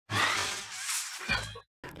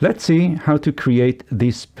Let's see how to create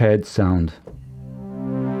this pad sound.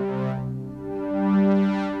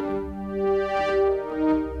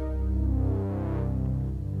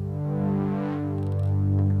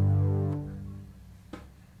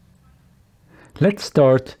 Let's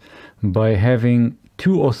start by having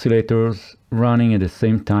two oscillators running at the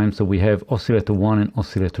same time. So we have oscillator 1 and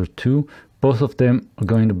oscillator 2. Both of them are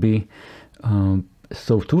going to be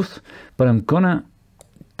sawtooth, but I'm gonna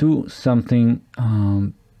do something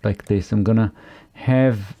like this. I'm gonna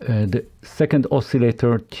have the second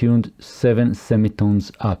oscillator tuned 7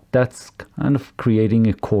 semitones up. That's kind of creating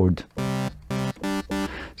a chord.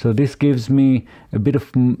 So this gives me a bit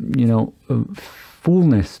of,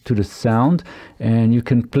 fullness to the sound, and you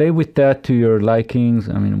can play with that to your likings,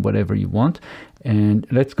 whatever you want. And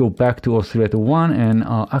let's go back to oscillator 1, and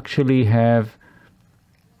I'll actually have,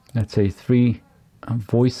 let's say, 3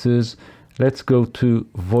 voices. Let's go to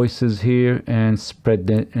voices here and spread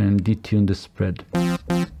that and detune the spread.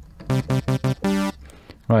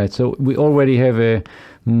 Right, so we already have a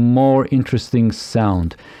more interesting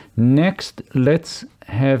sound. Next, let's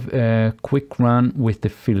have a quick run with the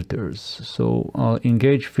filters. So I'll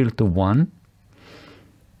engage filter 1.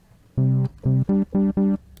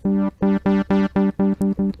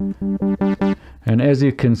 And as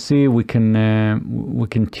you can see, we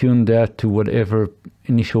can tune that to whatever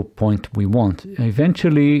initial point we want.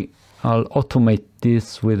 Eventually, I'll automate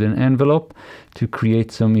this with an envelope to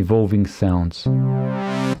create some evolving sounds.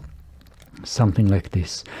 Something like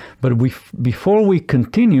this. But before we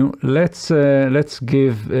continue, let's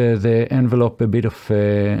give the envelope a bit of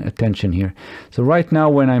attention here. So right now,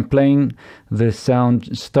 when I'm playing, the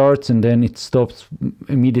sound starts and then it stops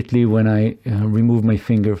immediately when I remove my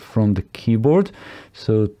finger from the keyboard.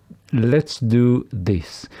 So let's do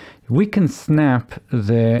this. We can snap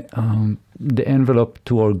the envelope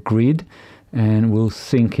to our grid, and we'll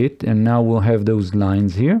sync it, and now we'll have those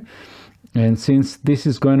lines here. And since this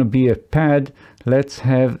is going to be a pad, let's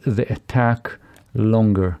have the attack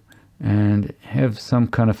longer and have some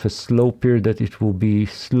kind of a slope here that it will be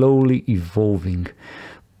slowly evolving.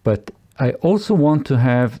 But I also want to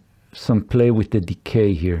have some play with the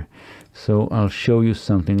decay here. So I'll show you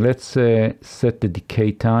something. Let's set the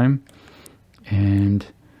decay time, and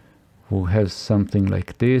we'll have something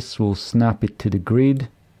like this. We'll snap it to the grid.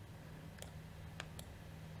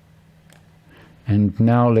 And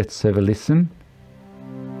now let's have a listen.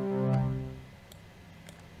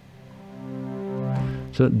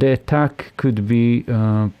 So the attack could be,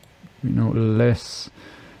 less.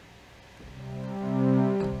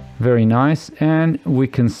 Very nice. And we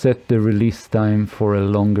can set the release time for a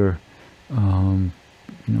longer,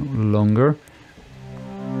 longer.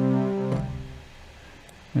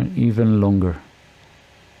 And even longer.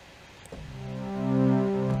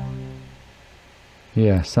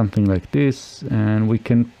 Yeah, something like this, and we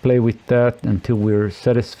can play with that until we're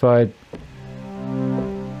satisfied.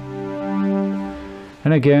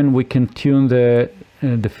 And again, we can tune the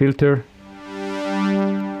filter.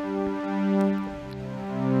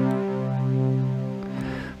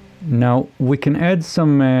 Now we can add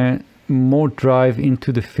some more drive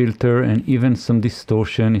into the filter and even some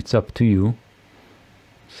distortion. It's up to you.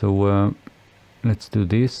 So let's do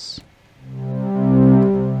this.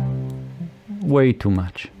 Way too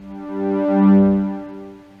much.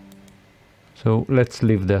 So let's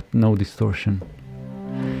leave that, no distortion.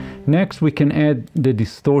 Next, we can add the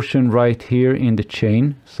distortion right here in the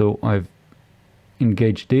chain. So I've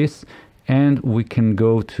engaged this, and we can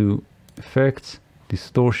go to effects,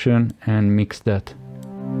 distortion, and mix that.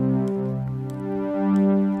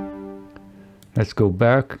 Let's go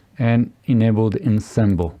back and enable the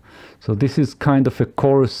ensemble. So this is kind of a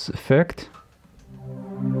chorus effect,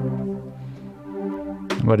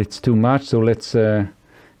 but it's too much, so let's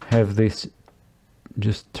have this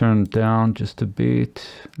just turned down just a bit.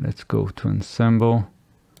 Let's go to ensemble,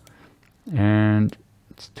 and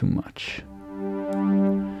it's too much.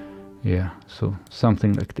 Yeah, so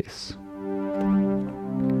something like this.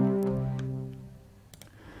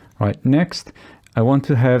 All right, next I want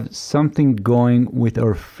to have something going with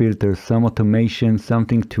our filter, some automation,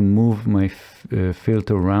 something to move my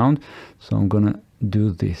filter around. So I'm gonna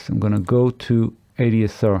do this. I'm gonna go to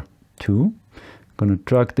ADSR 2. I'm gonna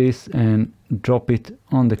drag this and drop it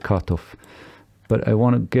on the cutoff. But I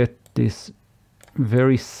want to get this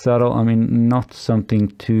very subtle. I mean, not something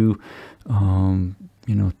too,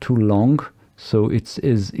 too long. So it's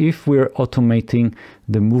as if we're automating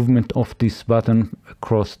the movement of this button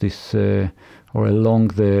across this or along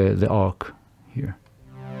the arc here.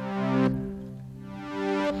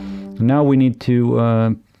 Now we need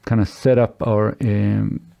to kind of set up our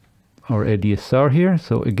our ADSR here.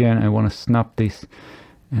 So again, I want to snap this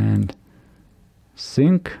and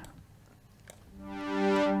sync.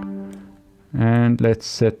 And let's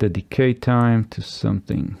set the decay time to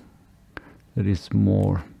something that is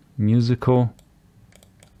more musical.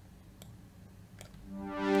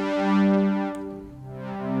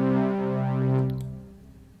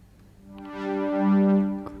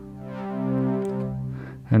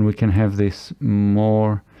 And we can have this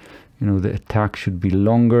more, you know, the attack should be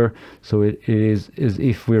longer, so it is as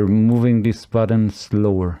if we're moving this button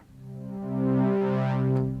slower.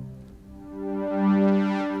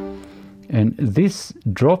 And this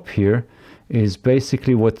drop here is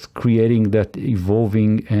basically what's creating that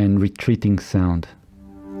evolving and retreating sound.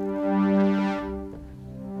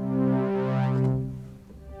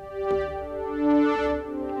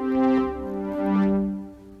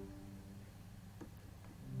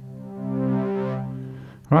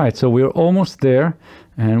 Right, so we're almost there,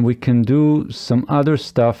 and we can do some other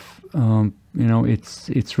stuff. You know,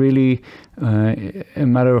 it's really a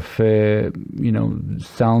matter of you know,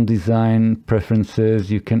 sound design preferences.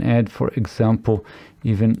 You can add, for example,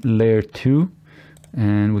 even layer 2,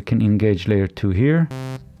 and we can engage layer 2 here.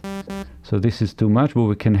 So this is too much, but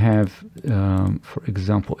we can have, for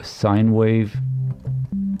example, a sine wave.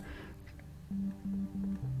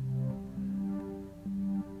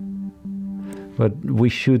 But we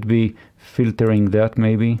should be filtering that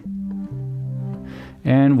maybe.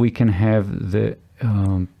 And we can have the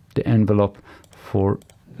envelope for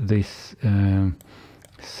this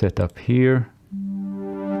setup here.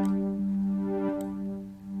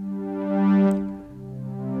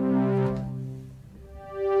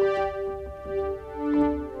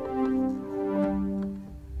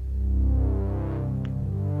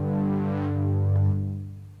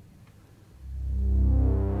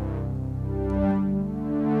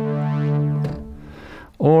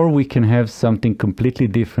 Or we can have something completely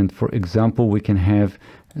different. For example, we can have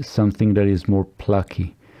something that is more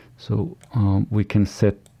plucky. So we can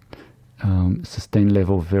set sustain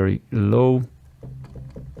level very low.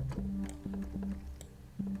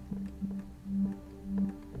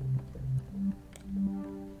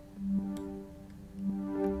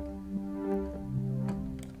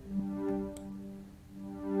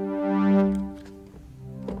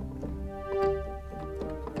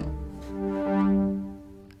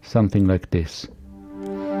 Something like this.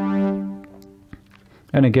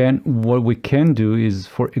 And again, what we can do is,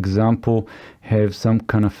 for example, have some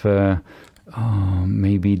kind of a,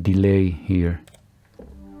 maybe delay here.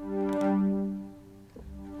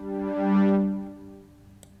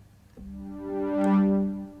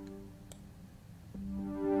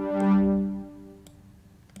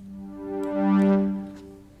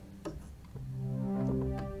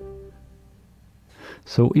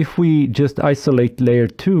 So if we just isolate layer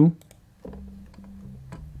 2,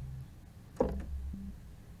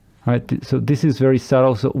 right, so this is very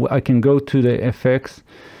subtle, so I can go to the FX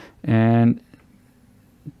and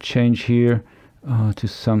change here to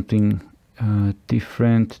something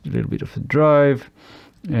different, a little bit of a drive,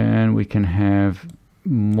 and we can have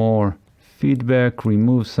more feedback,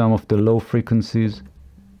 remove some of the low frequencies.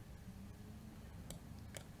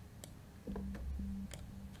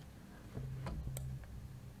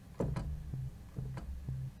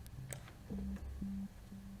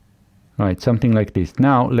 Right, something like this.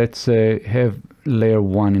 Now let's have layer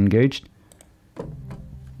 1 engaged.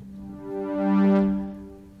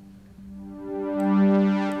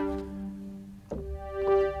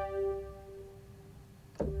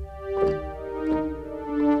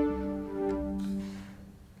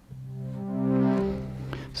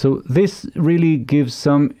 So this really gives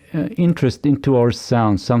some interest into our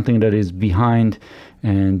sound, something that is behind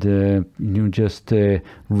and you know, just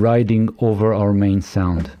riding over our main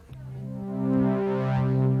sound.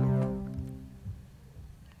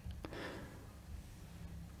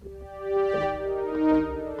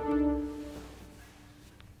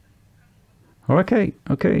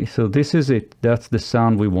 Okay, so this is it. That's the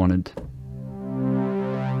sound we wanted.